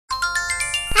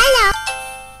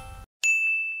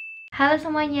Halo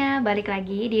semuanya, balik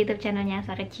lagi di YouTube channelnya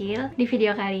Asakecil. Di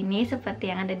video kali ini,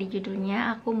 seperti yang ada di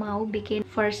judulnya, aku mau bikin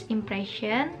first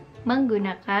impression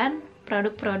menggunakan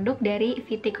produk-produk dari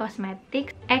VT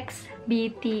Cosmetics X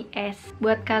BTS.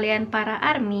 Buat kalian para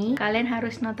ARMY, kalian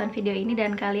harus nonton video ini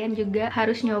dan kalian juga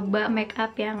harus nyoba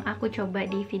makeup yang aku coba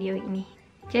di video ini.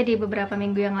 Jadi beberapa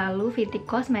minggu yang lalu VT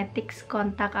Cosmetics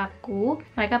kontak aku.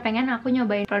 Mereka pengen aku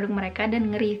nyobain produk mereka dan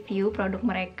nge-review produk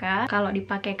mereka kalau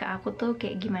dipakai ke aku tuh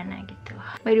kayak gimana gitu.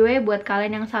 By the way, buat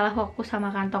kalian yang salah fokus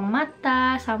sama kantong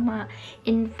mata, sama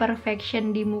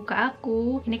imperfection di muka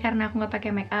aku, ini karena aku nggak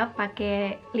pakai makeup,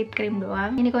 pakai lip cream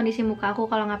doang. Ini kondisi muka aku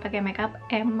kalau nggak pakai makeup,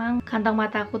 emang kantong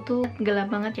mata aku tuh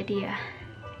gelap banget, jadi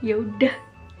ya udah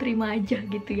terima aja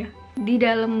gitu ya. Di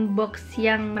dalam box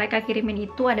yang mereka kirimin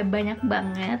itu ada banyak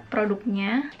banget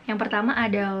produknya. Yang pertama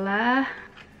adalah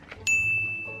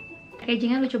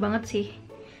packagingnya lucu banget sih.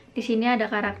 Di sini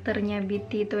ada karakternya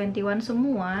BT21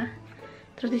 semua.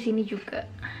 Terus di sini juga.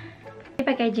 Ini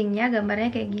packagingnya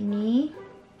gambarnya kayak gini.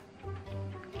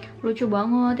 Lucu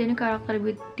banget. Ini karakter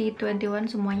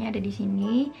BT21 semuanya ada di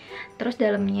sini. Terus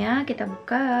dalamnya kita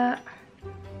buka.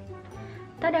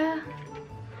 Tada.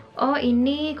 Oh,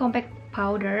 ini compact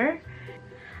powder.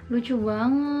 Lucu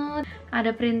banget.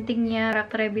 Ada printingnya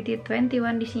karakter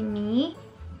BT21 di sini.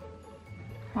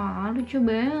 Wah, lucu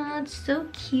banget.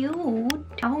 So cute.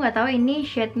 Aku nggak tahu ini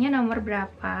shade-nya nomor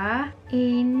berapa.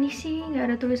 Ini sih nggak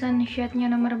ada tulisan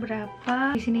shade-nya nomor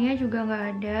berapa. Di sininya juga nggak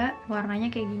ada. Warnanya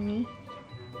kayak gini.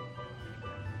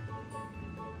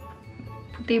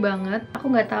 Putih banget.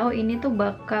 Aku nggak tahu ini tuh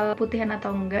bakal putihan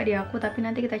atau enggak di aku, tapi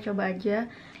nanti kita coba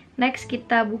aja. Next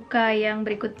kita buka yang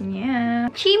berikutnya.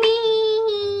 Cimi.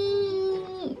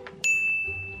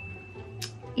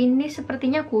 Ini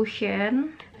sepertinya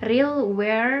cushion, Real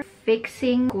Wear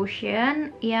Fixing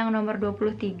Cushion yang nomor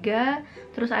 23.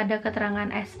 Terus ada keterangan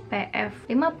SPF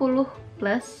 50+,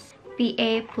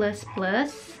 PA++.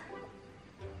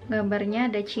 Gambarnya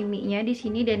ada ciminya di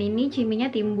sini dan ini ciminya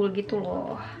timbul gitu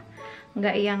loh.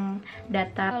 Nggak yang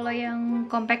datar. Kalau yang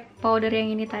compact powder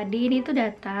yang ini tadi, ini tuh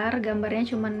datar,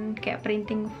 gambarnya cuman kayak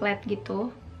printing flat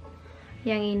gitu.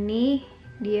 Yang ini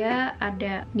dia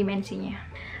ada dimensinya.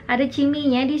 Ada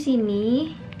ciminya di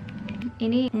sini.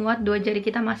 Ini muat 2 jari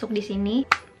kita masuk di sini.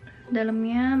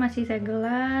 Dalamnya masih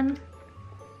segelan.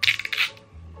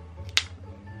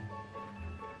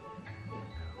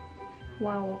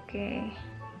 Wow, oke.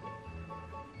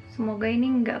 Semoga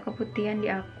ini nggak keputihan di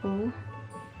aku.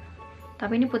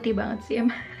 Tapi ini putih banget sih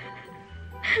emang.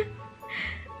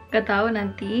 Gak tahu,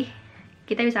 nanti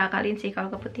kita bisa akalin sih kalau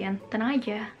keputihan. Tenang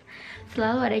aja,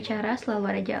 selalu ada cara, selalu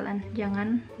ada jalan.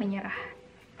 Jangan menyerah.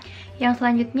 Yang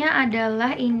selanjutnya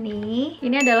adalah ini.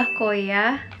 Ini adalah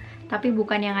koya, tapi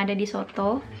bukan yang ada di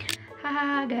soto.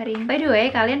 Hahaha, garing. By the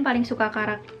way, kalian paling suka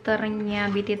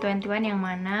karakternya BT21 yang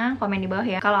mana? Komen di bawah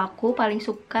ya. Kalau aku paling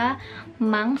suka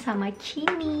Mang sama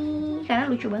Cimi, karena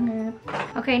lucu banget.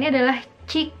 Oke, ini adalah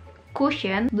cheek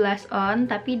cushion blush on,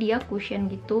 tapi dia cushion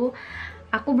gitu.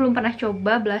 Aku belum pernah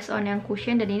coba blush on yang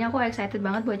cushion dan ini aku excited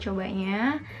banget buat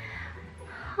cobanya.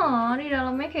 Oh, di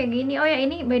dalamnya kayak gini. Oh ya,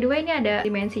 ini by the way ini ada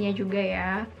dimensinya juga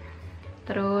ya.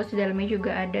 Terus di dalamnya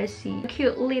juga ada si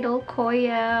cute little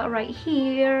koya right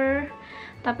here.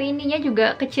 Tapi ininya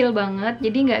juga kecil banget,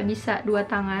 jadi nggak bisa 2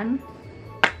 tangan.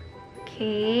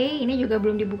 Oke, ini juga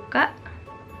belum dibuka.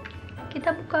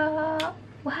 Kita buka.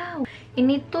 Wow,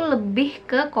 ini tuh lebih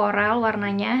ke coral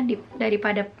warnanya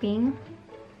daripada pink.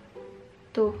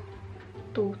 Tuh.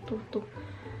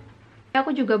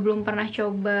 Aku juga belum pernah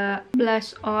coba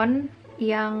blush on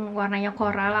yang warnanya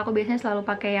coral. Aku biasanya selalu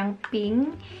pakai yang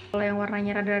pink. Kalau yang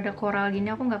warnanya rada-rada coral gini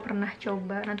aku nggak pernah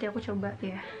coba. Nanti aku coba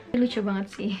ya. Ini lucu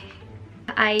banget sih.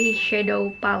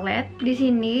 Eyeshadow palette. Di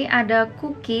sini ada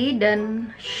Cookie dan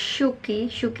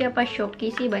Shuki. Shuki apa Shoki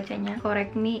sih bacanya?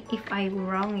 Correct me if I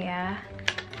wrong ya.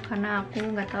 Karena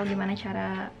aku nggak tahu gimana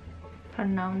cara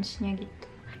pronounce-nya gitu.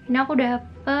 Ini aku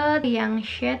dapet yang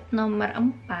shade nomor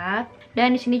 4.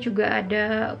 Dan di sini juga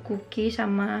ada Cookie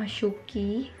sama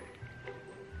Shuki.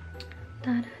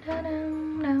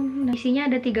 Isinya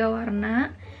ada 3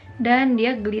 warna dan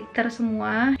dia glitter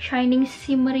semua, shining,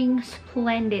 shimmering,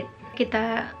 splendid.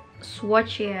 Kita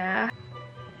swatch ya.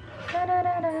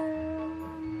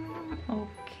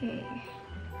 Oke.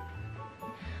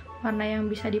 Warna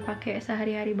yang bisa dipakai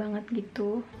sehari-hari banget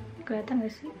gitu. Kelihatan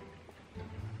gak sih?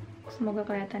 Semoga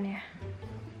kelihatan ya.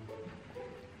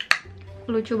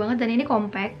 Lucu banget dan ini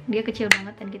compact, dia kecil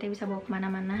banget dan kita bisa bawa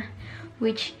kemana-mana,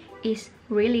 which is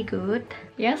really good.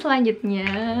 Yang selanjutnya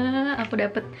aku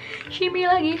dapet cimi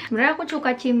lagi. Sebenarnya aku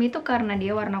suka cimi itu karena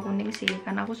dia warna kuning sih,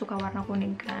 karena aku suka warna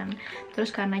kuning kan.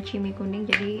 Terus karena cimi kuning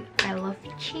jadi I love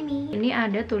cimi. Ini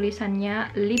ada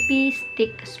tulisannya Lippy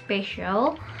Stick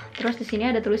Special. Terus di sini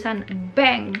ada tulisan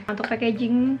bang. Untuk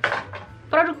packaging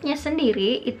produknya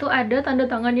sendiri itu ada tanda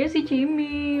tangannya si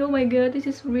cimi. Oh my god, this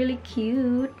is really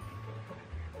cute.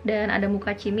 Dan ada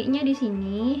muka ciminya di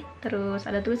sini. Terus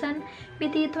ada tulisan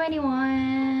BT21.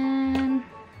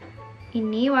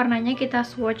 Ini warnanya kita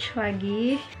swatch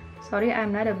lagi. Sorry,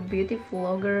 I'm not a beauty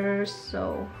vlogger,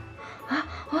 so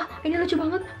ini lucu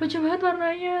banget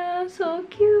warnanya. So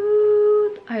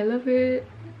cute. I love it.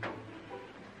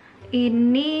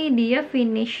 Ini dia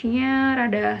finishnya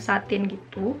rada satin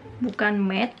gitu, bukan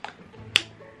matte.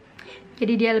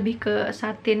 Jadi dia lebih ke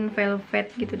satin velvet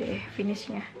gitu deh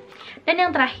finishnya. Dan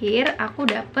yang terakhir aku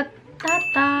dapet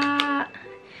Tata.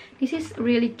 This is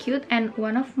really cute and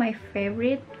one of my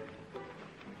favorite.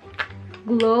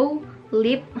 Glow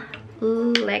Lip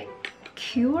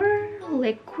Liqueur.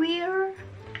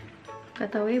 Gak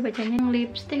tau ya bacanya.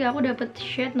 Lipstick aku dapet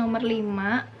shade nomor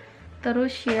 5.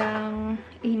 Terus yang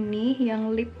ini,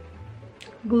 yang lip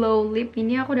glow lip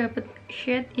ini aku dapet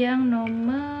shade yang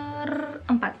nomor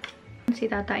 4. Si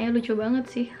Tatanya lucu banget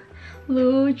sih.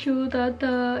 Lucu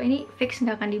Tata. Ini fix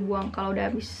nggak akan dibuang kalau udah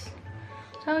habis.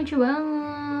 So, lucu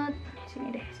banget.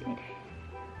 Sini deh.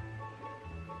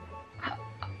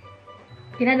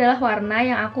 Ini adalah warna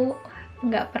yang aku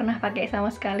nggak pernah pakai sama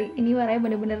sekali. Ini warnanya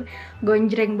bener-bener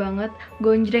gonjreng banget.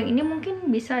 Gonjreng ini mungkin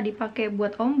bisa dipakai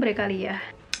buat ombre kali ya.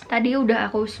 Tadi udah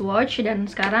aku swatch dan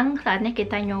sekarang saatnya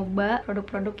kita nyoba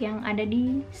produk-produk yang ada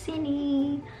di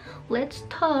sini. Let's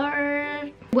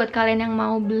start. Buat kalian yang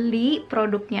mau beli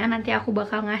produknya, nanti aku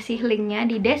bakal ngasih linknya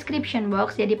di description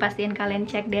box. Jadi pastiin kalian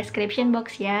cek description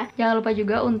box ya. Jangan lupa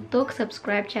juga untuk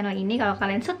subscribe channel ini kalau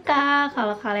kalian suka.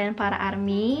 Kalau kalian para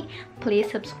ARMY, please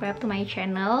subscribe to my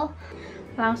channel.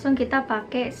 Langsung kita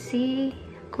pakai si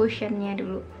cushionnya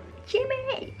dulu.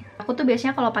 Cime. Aku tuh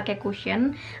biasanya kalau pakai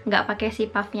cushion nggak pakai si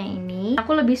puffnya ini.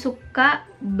 Aku lebih suka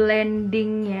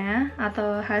blendingnya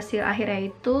atau hasil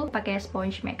akhirnya itu pakai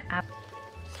sponge makeup.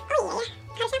 Oh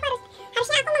iya ya,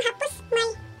 harusnya aku menghapus my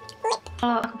lip.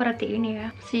 Kalau aku perhatiin ya,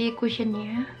 si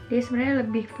cushionnya dia sebenarnya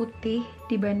lebih putih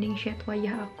dibanding shade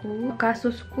wajah aku.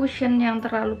 Kasus cushion yang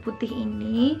terlalu putih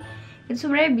ini itu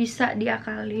sebenarnya bisa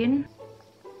diakalin.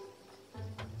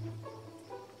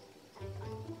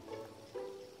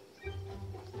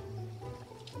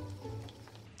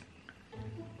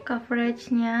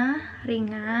 Coveragenya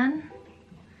ringan,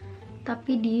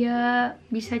 tapi dia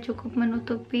bisa cukup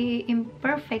menutupi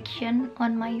imperfection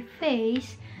on my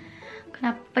face.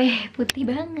 Kenapa putih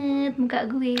banget muka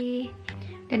gue.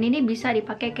 Dan ini bisa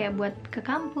dipakai kayak buat ke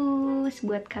kampus,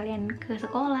 buat kalian ke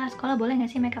sekolah. Sekolah boleh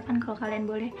nggak sih makeupan? Kalau kalian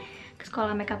boleh ke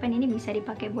sekolah makeupan, ini bisa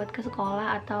dipakai buat ke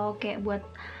sekolah atau kayak buat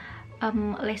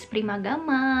les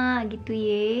primagama gitu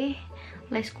ya.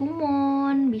 Les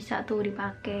kumon bisa tuh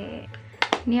dipakai.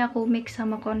 Ini aku mix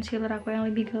sama concealer aku yang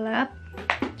lebih gelap,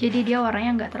 jadi dia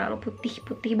warnanya nggak terlalu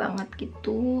putih banget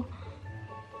gitu.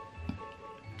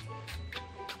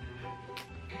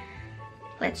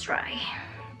 Let's try.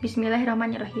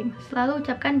 Bismillahirrahmanirrahim. Selalu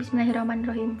ucapkan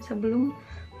Bismillahirrahmanirrahim sebelum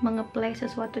mengapply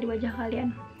sesuatu di wajah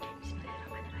kalian.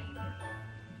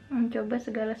 Bismillahirrahmanirrahim. Mencoba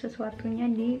segala sesuatunya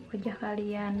di wajah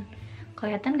kalian.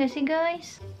 Kelihatan gak sih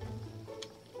guys?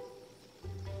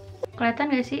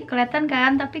 Kelihatan gak sih? Kelihatan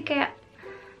kan? Tapi kayak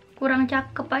kurang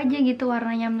cakep aja gitu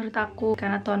warnanya menurut aku,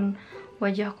 karena tone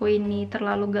wajahku ini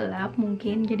terlalu gelap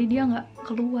mungkin, jadi dia nggak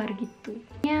keluar gitu.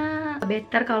 Ya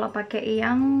better kalau pakai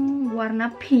yang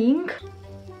warna pink.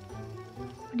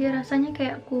 Dia rasanya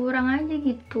kayak kurang aja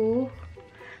gitu,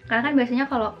 karena kan biasanya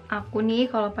kalau aku nih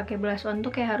kalau pakai blush on tuh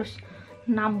kayak harus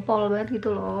nampol banget gitu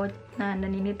loh. Nah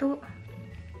dan ini tuh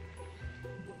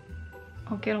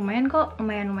oke, lumayan kok,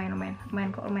 lumayan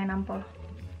nampol.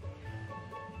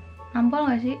 Nampol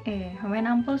gak sih? Lumayan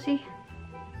nampol sih.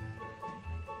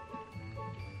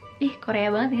 Ih, Korea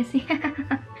banget gak sih?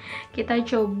 Kita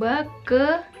coba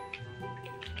ke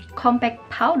compact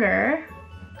powder.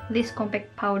 This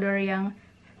compact powder yang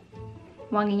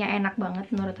wanginya enak banget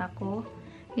menurut aku.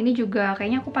 Ini juga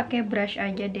kayaknya aku pakai brush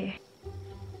aja deh.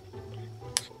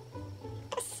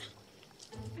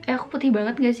 Aku putih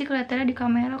banget gak sih kelihatannya di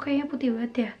kamera? Kayaknya putih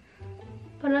banget ya.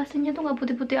 Padahal aslinya tuh gak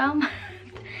putih-putih amat.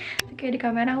 Kayak di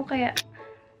kamera aku kayak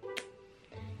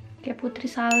putri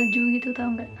salju gitu,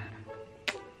 tau nggak?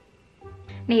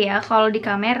 Nih ya, kalau di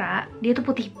kamera dia tuh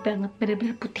putih banget,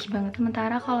 bener-bener putih banget.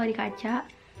 Sementara kalau di kaca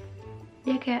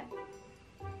dia kayak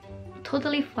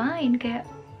totally fine, kayak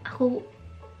aku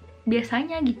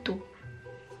biasanya gitu.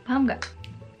 Paham nggak?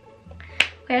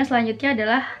 Oke, yang selanjutnya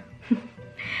adalah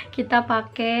kita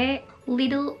pakai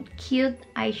little cute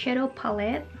eyeshadow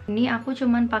palette. Ini aku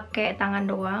cuman pakai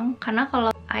tangan doang, karena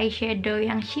kalau eyeshadow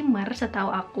yang shimmer, setahu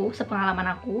aku,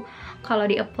 sepengalaman aku, kalau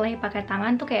di apply pakai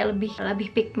tangan tuh kayak lebih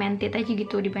pigmented aja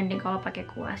gitu dibanding kalau pakai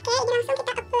kuas. Oke, langsung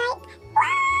kita apply.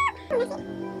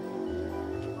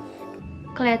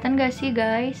 Kelihatan gak sih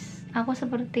guys? Aku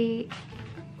seperti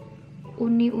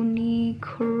uni-uni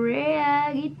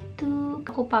Korea gitu.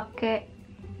 Aku pakai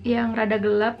yang rada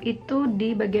gelap itu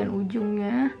di bagian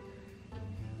ujungnya.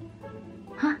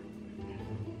 Hah?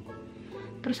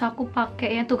 Terus aku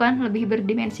pakai ya tuh kan lebih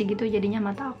berdimensi gitu jadinya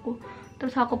mata aku.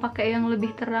 Terus aku pakai yang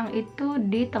lebih terang itu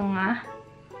di tengah.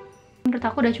 Menurut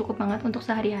aku udah cukup banget untuk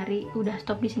sehari-hari. Udah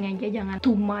stop di sini aja, jangan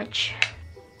too much.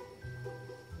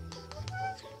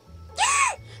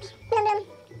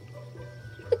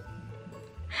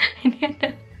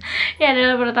 Ini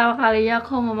adalah pertama kalinya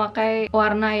aku memakai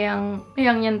warna yang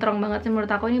nyentrong banget.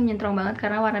 Menurut aku ini nyentrong banget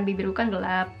karena warna bibirku kan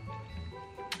gelap.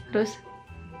 Terus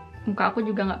muka aku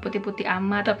juga nggak putih-putih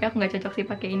amat, tapi aku nggak cocok sih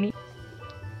pakai ini.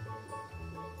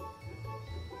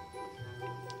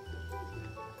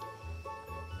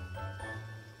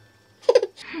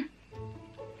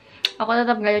 Aku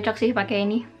tetap nggak cocok sih pakai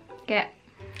ini. Kayak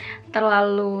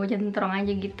terlalu jentrong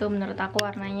aja gitu menurut aku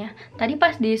warnanya. Tadi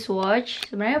pas di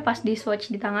swatch, sebenarnya pas di swatch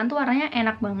di tangan tuh warnanya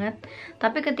enak banget,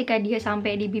 tapi ketika dia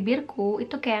sampai di bibirku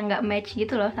itu kayak nggak match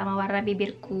gitu loh sama warna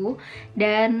bibirku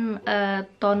dan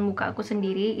tone muka aku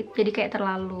sendiri. Jadi kayak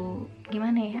terlalu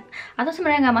gimana ya, atau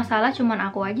sebenarnya nggak masalah,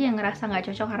 cuman aku aja yang ngerasa nggak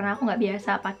cocok karena aku nggak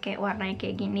biasa pakai warna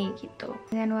kayak gini gitu,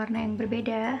 dengan warna yang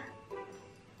berbeda.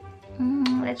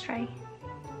 Let's try.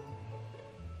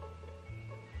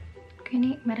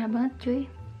 Ini merah banget cuy.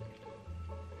 Lebih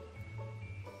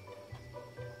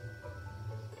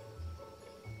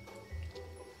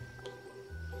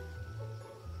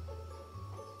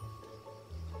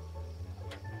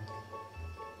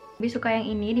suka yang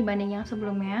ini dibanding yang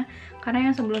sebelumnya, karena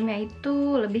yang sebelumnya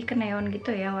itu lebih ke neon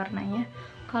gitu ya warnanya.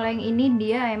 Kalau yang ini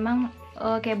dia emang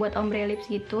kayak buat ombre lips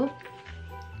gitu.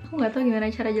 Aku nggak tahu gimana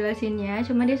cara jelasinnya,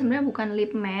 cuma dia sebenarnya bukan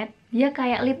lip matte, dia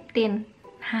kayak lip tint.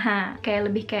 Haha, kayak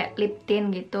lebih kayak lip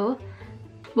tint gitu.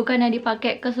 Bukannya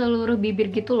dipakai ke seluruh bibir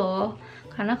gitu loh.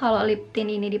 Karena kalau lip tint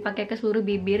ini dipakai ke seluruh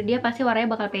bibir, dia pasti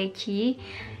warnanya bakal patchy.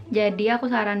 Jadi aku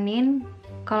saranin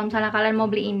kalau misalnya kalian mau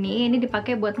beli ini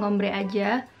dipakai buat ngombre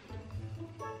aja.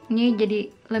 Ini jadi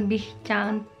lebih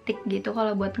cantik gitu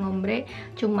kalau buat ngombre.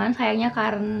 Cuman sayangnya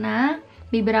karena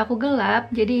bibir aku gelap,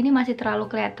 jadi ini masih terlalu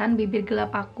kelihatan bibir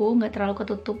gelap aku, nggak terlalu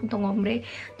ketutup untuk ngombre.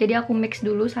 Jadi aku mix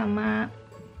dulu sama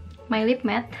my lip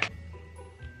matte.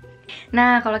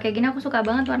 Nah, kalau kayak gini aku suka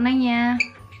banget warnanya.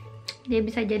 Dia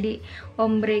bisa jadi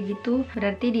ombre gitu.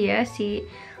 Berarti dia si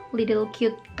little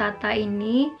cute Tata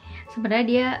ini sebenarnya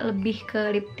dia lebih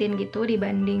ke lip tint gitu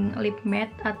dibanding lip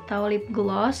matte atau lip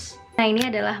gloss. Nah, ini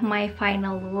adalah my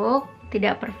final look.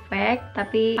 Tidak perfect,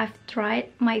 tapi I've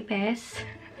tried my best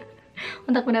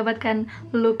untuk mendapatkan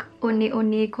look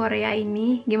uni-uni Korea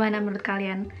ini. Gimana menurut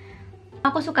kalian?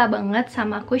 Aku suka banget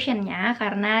sama cushionnya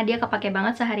karena dia kepake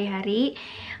banget sehari-hari.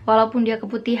 Walaupun dia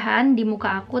keputihan di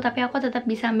muka aku, tapi aku tetap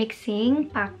bisa mixing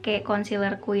pakai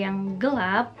concealerku yang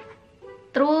gelap.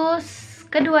 Terus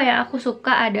kedua yang aku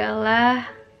suka adalah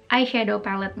eyeshadow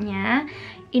palette-nya.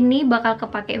 Ini bakal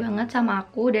kepake banget sama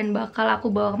aku dan bakal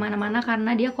aku bawa kemana-mana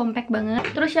karena dia compact banget.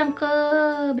 Terus yang ke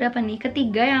berapa nih?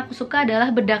 Ketiga yang aku suka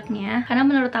adalah bedaknya, karena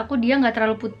menurut aku dia nggak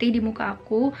terlalu putih di muka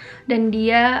aku dan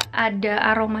dia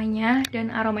ada aromanya dan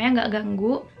aromanya nggak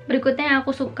ganggu. Berikutnya yang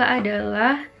aku suka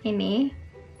adalah ini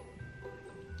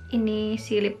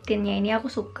si lip tintnya. Ini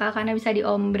aku suka karena bisa di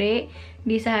ombre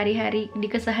di sehari-hari, di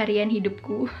keseharian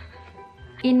hidupku.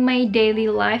 In my daily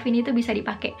life ini tuh bisa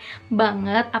dipakai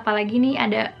banget, apalagi nih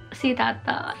ada si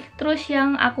Tata. Terus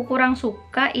yang aku kurang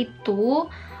suka itu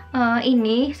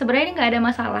ini sebenarnya nggak ada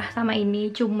masalah sama ini,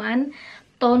 cuman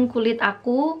tone kulit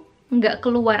aku nggak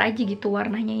keluar aja gitu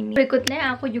warnanya ini.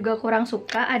 Berikutnya aku juga kurang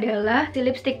suka adalah si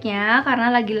lipsticknya, karena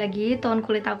lagi-lagi tone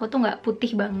kulit aku tuh nggak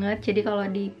putih banget, jadi kalau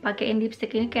dipakein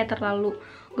lipstick ini kayak terlalu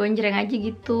gonjreng aja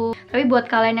gitu. Tapi buat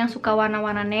kalian yang suka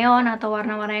warna-warna neon atau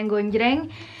warna-warna yang gonjreng,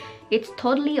 it's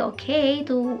totally okay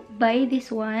to buy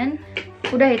this one.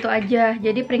 Udah itu aja.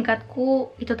 Jadi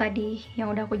peringkatku itu tadi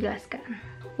yang udah aku jelaskan.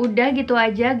 Udah gitu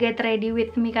aja get ready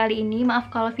with me kali ini.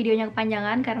 Maaf kalau videonya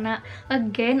kepanjangan karena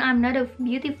again I'm not a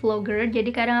beauty vlogger.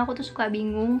 Jadi kadang aku tuh suka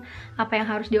bingung apa yang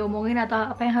harus diomongin atau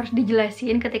apa yang harus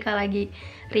dijelasin ketika lagi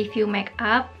review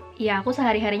makeup. ya aku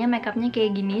sehari-harinya makeupnya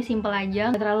kayak gini, simple aja,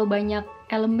 gak terlalu banyak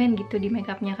elemen gitu di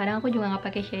makeupnya. Kadang aku juga nggak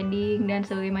pakai shading dan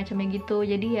sebagainya macamnya gitu.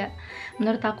 Jadi ya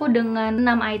menurut aku dengan 6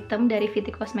 item dari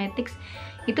VT Cosmetics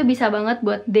itu bisa banget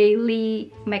buat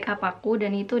daily makeup aku,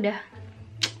 dan itu udah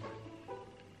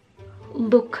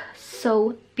look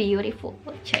so beautiful.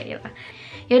 Cailah.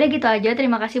 Yaudah gitu aja,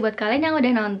 terima kasih buat kalian yang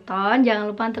udah nonton.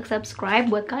 Jangan lupa untuk subscribe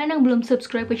buat kalian yang belum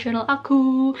subscribe ke channel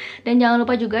aku. Dan jangan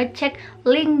lupa juga cek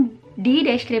link di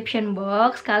description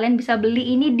box. Kalian bisa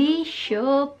beli ini di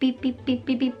Shopee,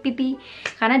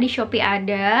 karena di Shopee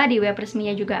ada, di web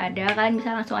resminya juga ada. Kalian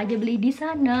bisa langsung aja beli di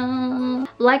sana.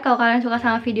 Like kalau kalian suka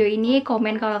sama video ini,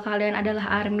 komen kalau kalian adalah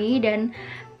ARMY, dan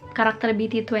karakter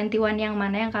BT21 yang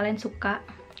mana yang kalian suka,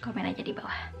 komen aja di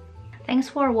bawah. Thanks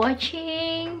for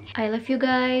watching. I love you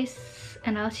guys,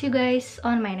 and I'll see you guys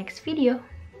on my next video.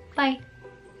 Bye.